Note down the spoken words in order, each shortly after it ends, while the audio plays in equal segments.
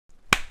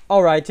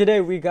Alright, today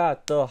we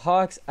got the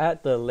Hawks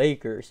at the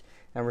Lakers.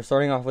 And we're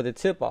starting off with a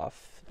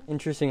tip-off.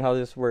 Interesting how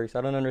this works.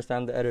 I don't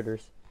understand the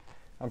editors.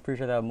 I'm pretty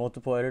sure they have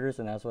multiple editors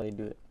and that's why they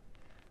do it.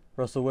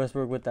 Russell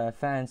Westbrook with that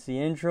fancy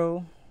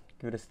intro.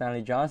 Give it to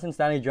Stanley Johnson.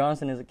 Stanley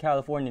Johnson is a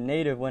California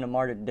native, went to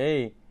Martyr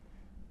Day.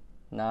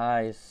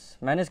 Nice.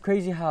 Man, it's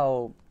crazy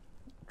how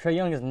Trae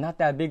Young is not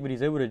that big, but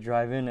he's able to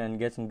drive in and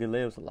get some good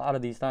layups a lot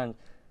of these times.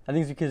 I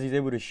think it's because he's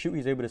able to shoot.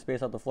 He's able to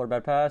space out the floor.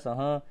 Bad pass.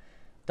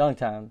 Dunk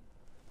time.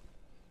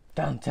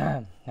 Dunk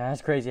time.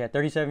 That's crazy. At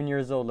 37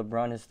 years old,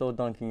 LeBron is still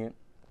dunking it.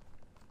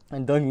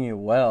 And dunking it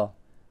well.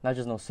 Not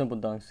just no simple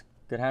dunks.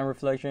 Good hand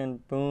reflection.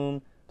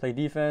 Boom. Play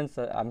defense.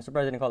 I'm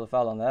surprised they didn't call a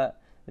foul on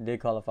that. They did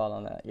call a foul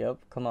on that. Yep.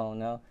 Come on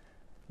now.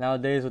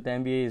 Nowadays, with the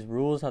NBA's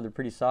rules, how they're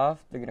pretty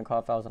soft, they're going to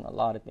call fouls on a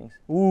lot of things.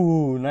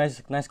 Ooh, nice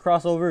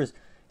crossovers.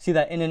 See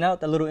that in and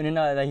out? That little in and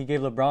out that he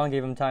gave LeBron,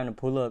 gave him time to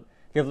pull up.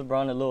 Gave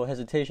LeBron a little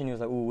hesitation. He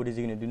was like, ooh, what is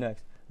he going to do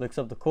next? Looks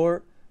up the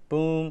court.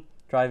 Boom.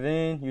 Drive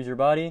in. Use your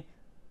body.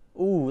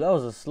 Ooh, that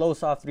was a slow,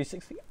 soft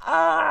 360.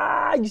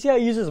 You see how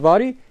he used his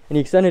body? And he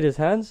extended his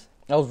hands?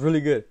 That was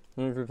really good.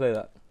 Let me replay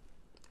that.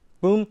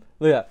 Boom.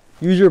 Look at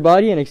that. Use your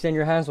body and extend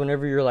your hands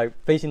whenever you're like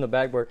facing the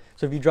backboard.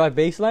 So if you drive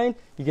baseline,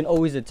 you can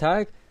always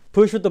attack,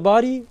 push with the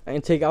body,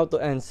 and take out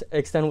and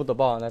extend with the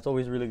ball. And that's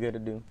always really good to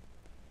do.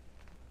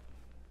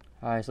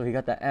 Alright, so he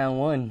got that and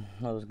one.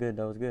 That was good.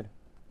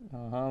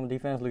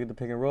 Defense, look at the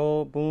pick and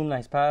roll. Boom,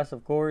 nice pass,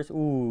 of course.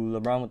 Ooh,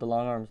 LeBron with the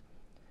long arms.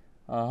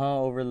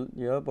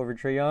 Over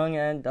Trae Young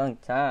and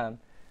dunk time.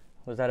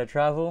 Was that a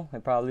travel?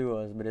 It probably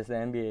was, but it's the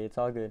NBA. It's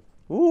all good.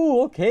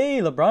 Ooh, okay.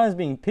 LeBron is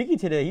being picky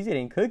today. He's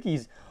getting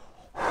cookies.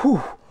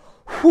 Whew.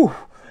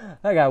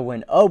 That guy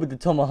went up with the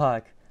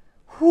tomahawk.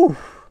 Whew.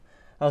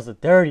 That was a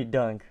dirty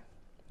dunk.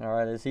 All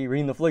right, let's see.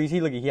 Reading the floor. You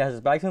see, look, he has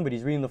his back to him, but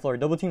he's reading the floor.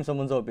 Double team,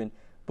 someone's open.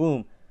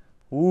 Boom.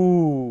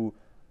 Ooh.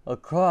 A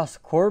cross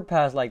court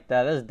pass like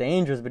that. That's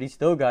dangerous, but he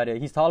still got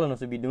it. He's tall enough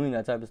to be doing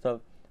that type of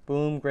stuff.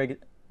 Boom.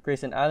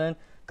 Grayson Allen.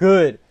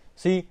 Good.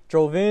 See,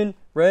 drove in,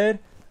 red,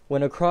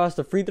 went across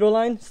the free throw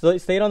line,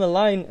 stayed on the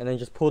line, and then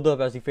just pulled up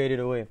as he faded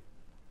away.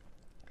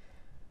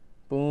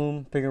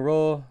 Boom, pick and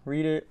roll,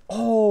 read it.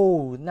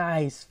 Oh,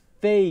 nice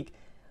fake.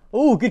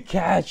 Oh, good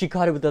catch. He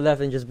caught it with the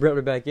left and just brought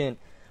it back in.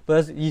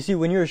 But you see,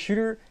 when you're a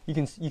shooter, you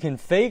can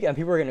fake, and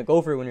people are gonna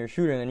go for it when you're a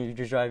shooter, and then you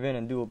just drive in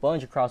and do a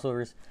bunch of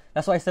crossovers.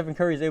 That's why Stephen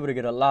Curry is able to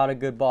get a lot of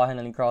good ball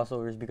handling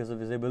crossovers because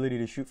of his ability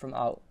to shoot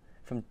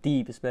from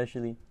deep,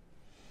 especially.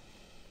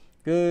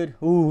 Good.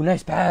 Ooh,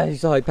 nice pass. You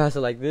saw he passed it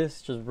like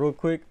this, just real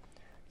quick.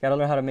 Gotta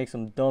learn how to make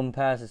some dumb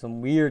passes,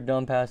 some weird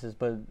dumb passes,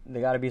 but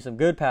they gotta be some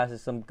good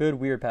passes, some good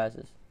weird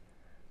passes.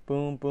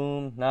 Boom,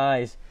 boom,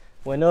 nice.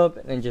 Went up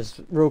and just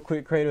real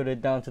quick cradled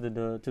it down to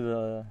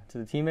the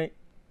teammate.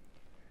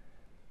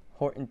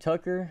 Horton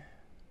Tucker.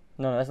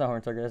 No, that's not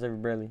Horton Tucker. That's Avery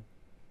Bradley.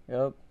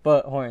 Yep.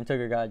 But Horton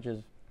Tucker got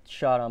just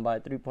shot on by a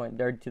 3-point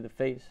dirty to the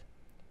face.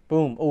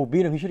 Boom. Oh,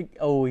 beat him. He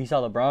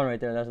saw LeBron right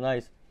there. That's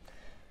nice.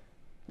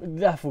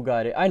 That fool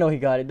got it. I know he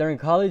got it. During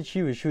college,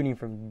 he was shooting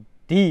from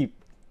deep.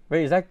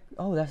 Wait, is that...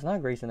 Oh, that's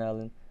not Grayson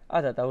Allen.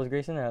 I thought that was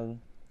Grayson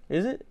Allen.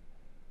 Is it?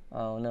 I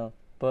don't know.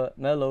 But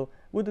Melo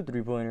with the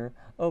 3-pointer.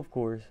 Of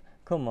course.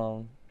 Come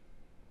on.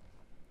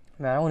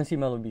 Man, I want to see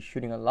Melo be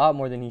shooting a lot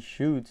more than he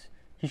shoots.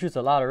 He shoots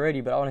a lot already,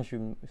 but I want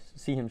to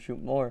see him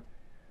shoot more.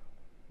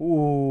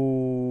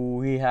 Ooh,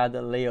 he had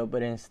the layup,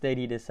 but instead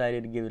he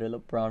decided to give it to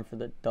LeBron for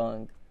the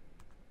dunk.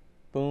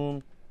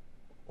 Boom.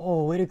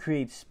 Oh, way to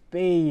create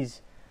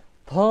space.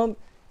 Pump,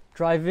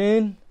 drive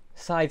in,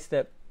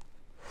 sidestep.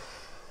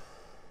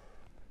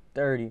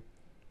 30.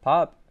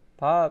 Pop.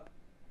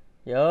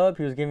 Yup,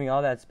 he was giving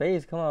all that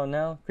space. Come on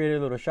now. Created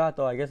a little shot,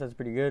 though. I guess that's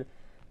pretty good.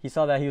 He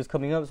saw that he was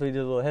coming up, so he did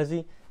a little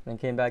hezzy. Then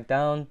came back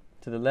down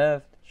to the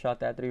left.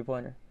 Shot that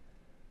 3-pointer.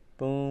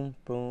 Boom,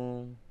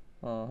 boom.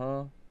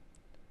 Off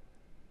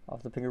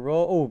the pick and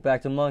roll. Oh,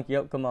 back to Monk.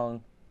 Yup, come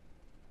on.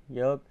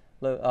 Yup.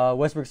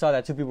 Westbrook saw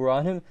that two people were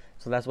on him,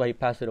 so that's why he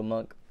passed it to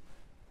Monk.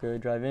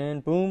 Good drive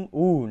in. Boom.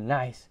 Ooh,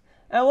 nice.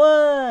 And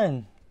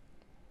one.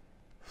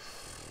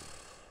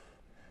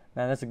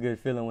 Man, that's a good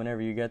feeling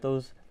whenever you get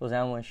those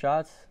and one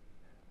shots.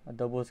 A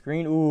double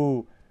screen.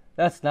 Ooh,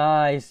 that's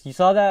nice. You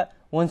saw that?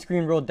 One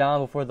screen rolled down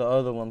before the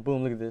other one.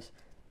 Boom, look at this.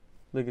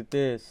 Look at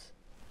this.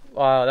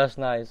 Wow, that's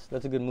nice.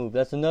 That's a good move.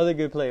 That's another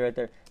good play right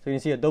there. So you can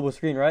see a double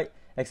screen, right?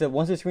 Except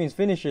once the screen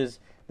finishes,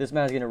 this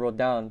man's going to roll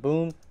down.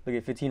 Boom. Look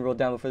at 15 rolled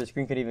down before the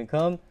screen could even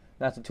come.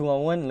 That's a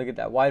 2-on-1. Look at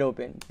that wide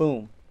open.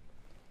 Boom.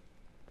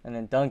 And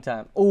then dunk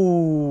time.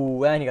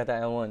 Ooh, and he got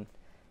that N1.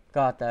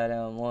 Got that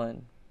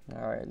N1.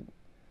 All right.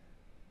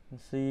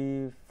 Let's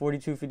see.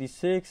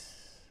 42-56.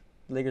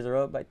 Lakers are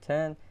up by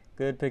 10.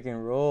 Good pick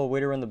and roll. Way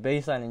to run the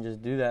baseline and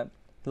just do that.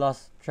 He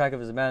lost track of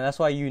his man. That's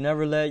why you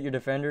never let your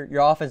defender,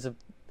 your offensive,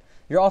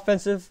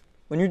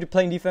 when you're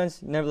playing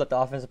defense, you never let the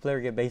offensive player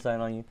get baseline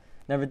on you.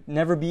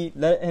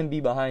 Let him be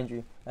behind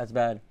you. That's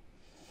bad.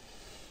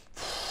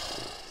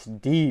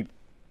 Deep.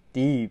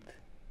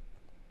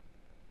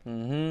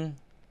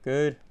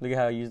 Good. Look at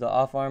how he used the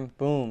off arm.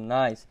 Boom.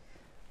 Nice.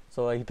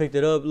 So he picked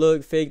it up,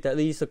 faked at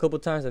least a couple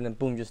times, and then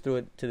boom, just threw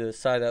it to the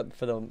side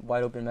for the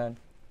wide open man.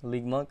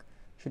 League Monk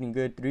shooting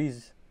good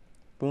threes.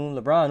 Boom,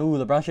 LeBron. Ooh,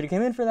 LeBron should have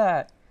came in for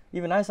that.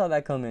 Even I saw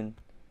that coming.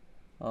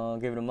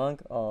 Give it a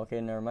Monk. Oh, okay,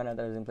 never mind. I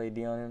thought I was going to play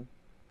D on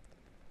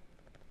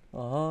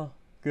him.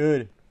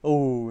 Good.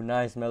 Oh,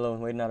 nice, Melo.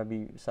 Waiting not to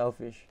be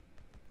selfish.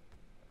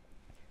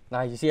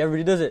 Nice. You see,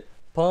 everybody does it.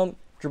 Pump,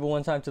 dribble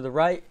one time to the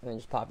right, and then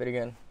just pop it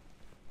again.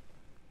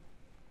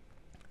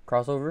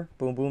 Crossover.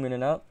 Boom, boom, in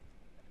and out.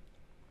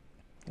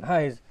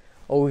 Nice.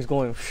 Always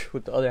going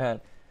with the other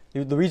hand.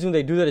 The reason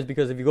they do that is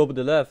because if you go with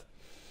the left,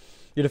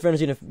 your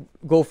defender's going to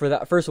go for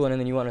that first one, and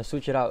then you want to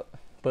switch it out.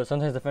 But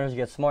sometimes defenders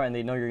get smart, and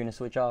they know you're going to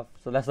switch off.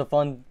 So that's the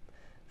fun.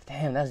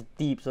 Damn, that's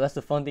deep. So that's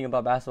the fun thing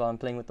about basketball and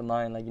playing with the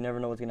mind. Like, you never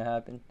know what's going to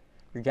happen.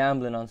 You're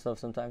gambling on stuff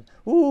sometimes.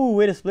 Ooh,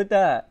 way to split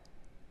that.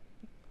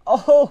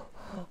 Oh,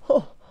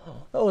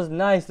 that was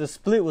nice. The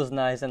split was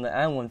nice, and the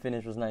and one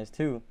finish was nice,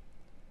 too.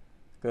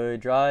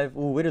 Good drive.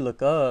 Ooh, way to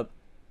look up.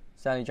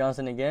 Stanley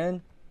Johnson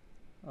again.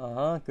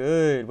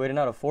 Good. Way to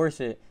not to force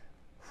it.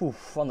 Whew,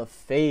 on the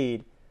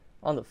fade.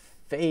 On the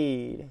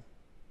fade.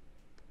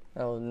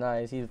 That was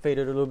nice. He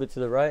faded a little bit to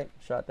the right.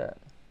 Shot that.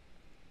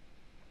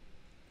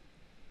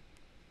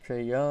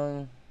 Trae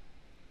Young.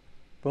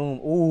 Boom.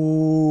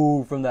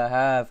 Ooh, from the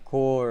half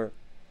court.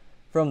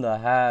 From the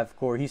half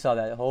court. He saw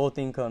that whole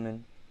thing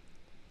coming.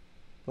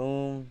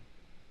 Boom.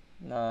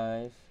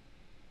 Nice.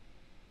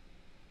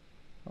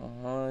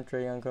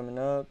 Trae Young coming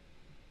up.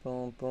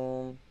 Boom,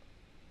 boom.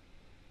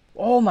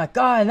 Oh my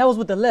God, and that was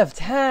with the left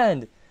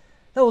hand.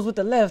 That was with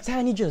the left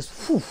hand. He just,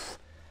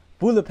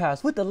 bullet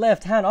pass with the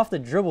left hand off the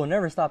dribble.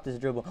 Never stopped his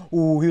dribble.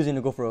 Ooh, he was going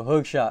to go for a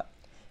hook shot.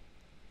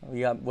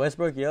 We got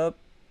Westbrook, yup.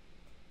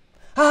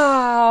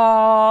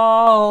 Oh,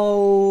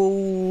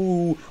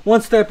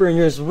 one stepper and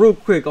just real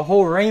quick. A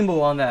whole rainbow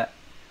on that.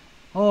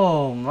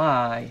 Oh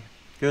my.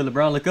 Good,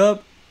 LeBron, look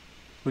up.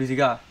 What does he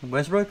got?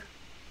 Westbrook?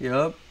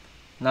 Yup.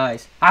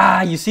 Nice.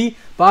 You see?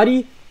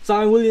 Body.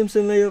 Zion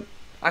Williamson layup.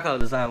 I call it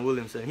the Zion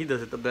Williamson. He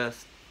does it the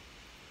best.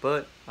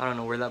 But I don't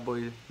know where that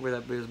boy's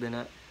been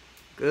at.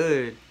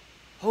 Good.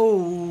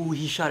 Oh,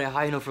 he shot it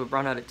high enough for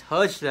LeBron to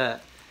touch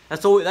that.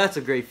 That's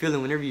a great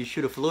feeling whenever you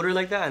shoot a floater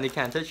like that and they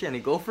can't touch it and they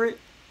go for it.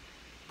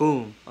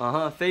 Boom.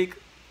 Fake.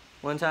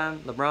 One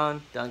time.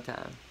 LeBron. Dunk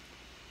time.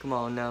 Come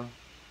on now.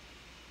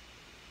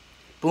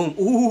 Boom.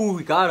 Ooh,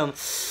 we got him.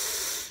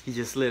 He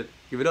just slipped.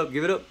 Give it up.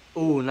 Give it up.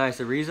 Ooh, nice.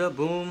 Ariza.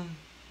 Boom.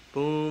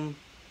 Boom.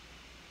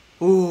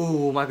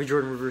 Ooh, Michael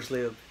Jordan reverse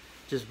layup.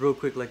 Just real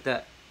quick like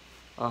that.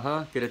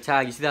 Get a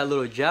tag. You see that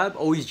little jab?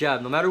 Always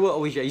jab. No matter what,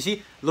 always jab. You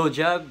see? Little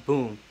jab.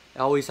 Boom. It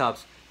always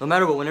helps. No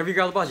matter what, whenever you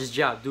grab the ball, just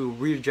jab. Do a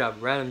weird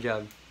jab. Random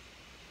jab.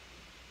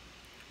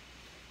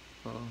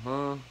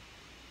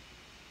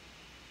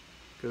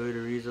 Good.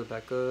 Ariza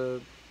back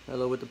up.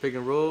 Melo with the pick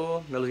and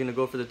roll. Melo's going to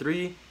go for the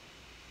three.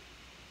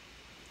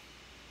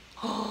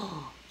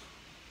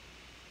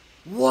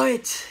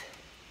 What?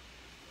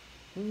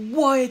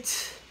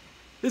 What?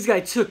 This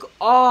guy took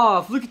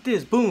off. Look at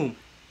this. Boom.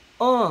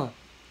 Oh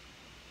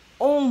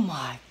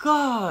my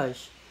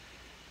gosh.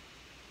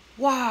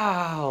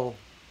 Wow.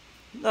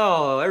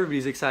 Oh,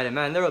 everybody's excited,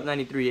 man. They're up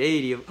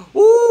 93-80.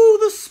 Ooh,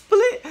 the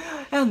split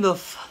and the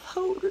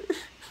floater.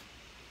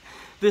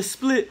 The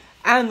split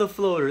and the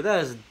floater.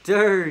 That is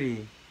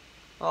dirty.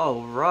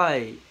 All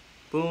right.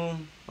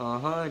 Boom.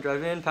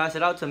 Drive in. Pass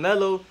it out to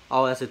Melo.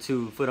 Oh, that's a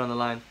 2. Foot on the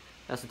line.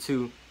 That's a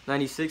 2.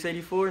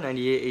 96-84.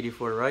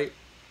 98-84, right?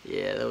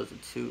 Yeah, that was a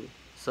 2.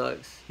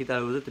 Sucks. He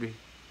thought it was a 3.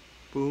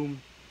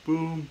 Boom.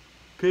 Boom.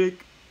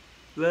 Pick.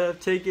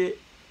 Left. Take it.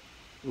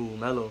 Ooh,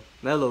 Melo.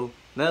 Melo.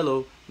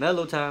 Melo.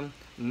 Melo time.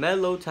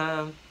 Melo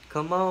time.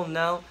 Come on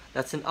now.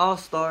 That's an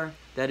all-star.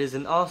 That is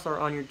an all-star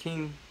on your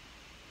team.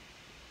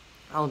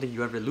 I don't think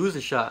you ever lose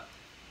a shot.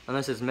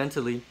 Unless it's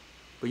mentally.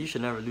 But you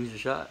should never lose a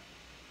shot.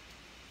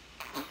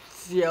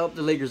 Yep,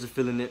 the Lakers are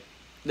feeling it.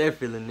 They're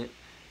feeling it.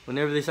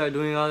 Whenever they start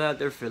doing all that,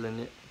 they're feeling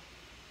it.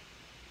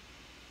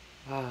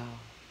 Wow.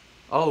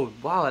 Oh,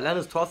 wow.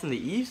 Atlanta's 12th in the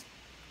East?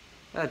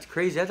 That's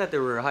crazy. I thought they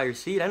were a higher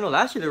seed. I know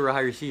last year they were a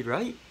higher seed,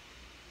 right?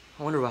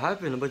 I wonder what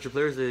happened. A bunch of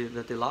players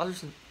that they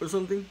lost or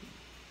something.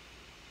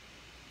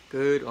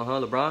 Good.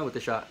 LeBron with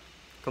the shot.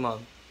 Come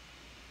on.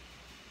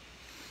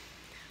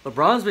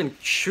 LeBron's been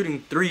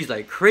shooting threes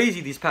like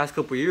crazy these past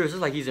couple years.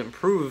 It's like he's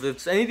improved.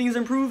 If anything's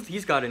improved,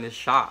 he's gotten his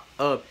shot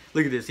up.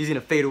 Look at this. He's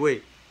going to fade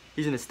away.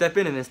 He's going to step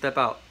in and then step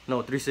out.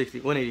 No,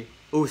 360. 180.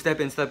 Oh, step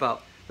in, step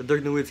out. The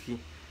Dirk Nowitzki.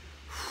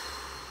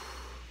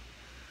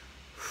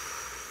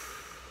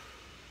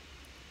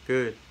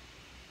 Good.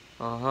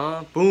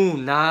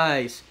 Boom.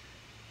 Nice.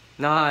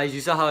 Nice. You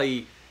saw how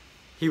he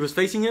was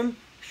facing him,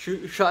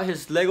 shot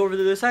his leg over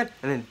to the side,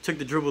 and then took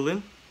the dribble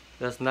in.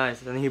 That's nice.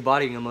 And then he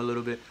bodying him a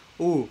little bit.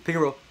 Ooh, pick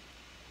and roll.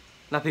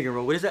 Not pick and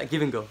roll. What is that?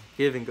 Give and go.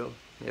 Give and go.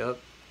 Yep.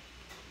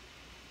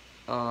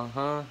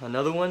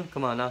 Another one.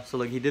 Come on now. So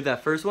like he did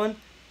that first one,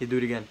 he do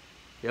it again.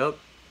 Yep.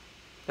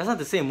 That's not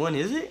the same one,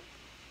 is it?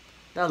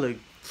 That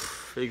looked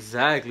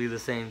exactly the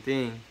same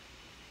thing.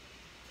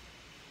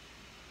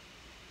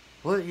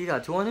 What? He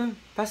got 2 on him?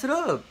 Pass it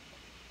up.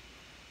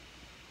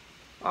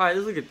 Alright,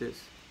 let's look at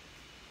this.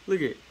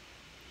 Look at it.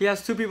 He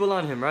has 2 people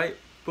on him, right?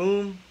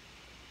 Boom.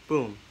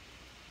 Boom.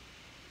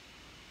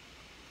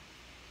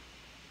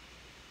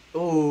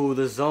 Oh,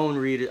 the zone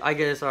read. I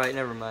guess, alright,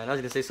 never mind. I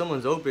was gonna say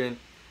someone's open.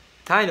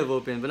 Kind of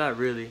open, but not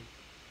really.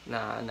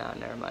 Nah,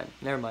 never mind.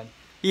 Never mind.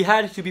 He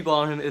had two people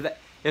on him.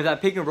 If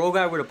that pick and roll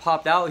guy would have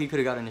popped out, he could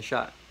have gotten a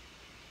shot.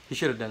 He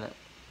should have done that.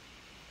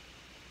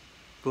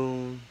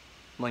 Boom.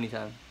 Money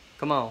time.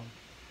 Come on.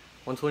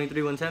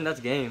 123, 110, that's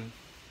game.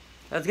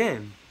 That's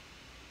game.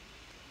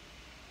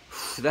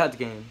 That's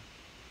game.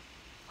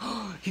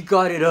 He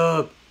got it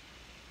up.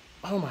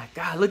 Oh my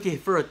god, look at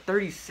it. For a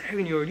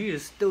 37-year-old, he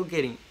is still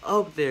getting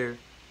up there.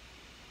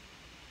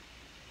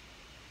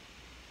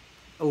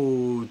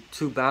 Oh,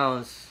 2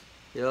 bounce.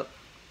 Yep.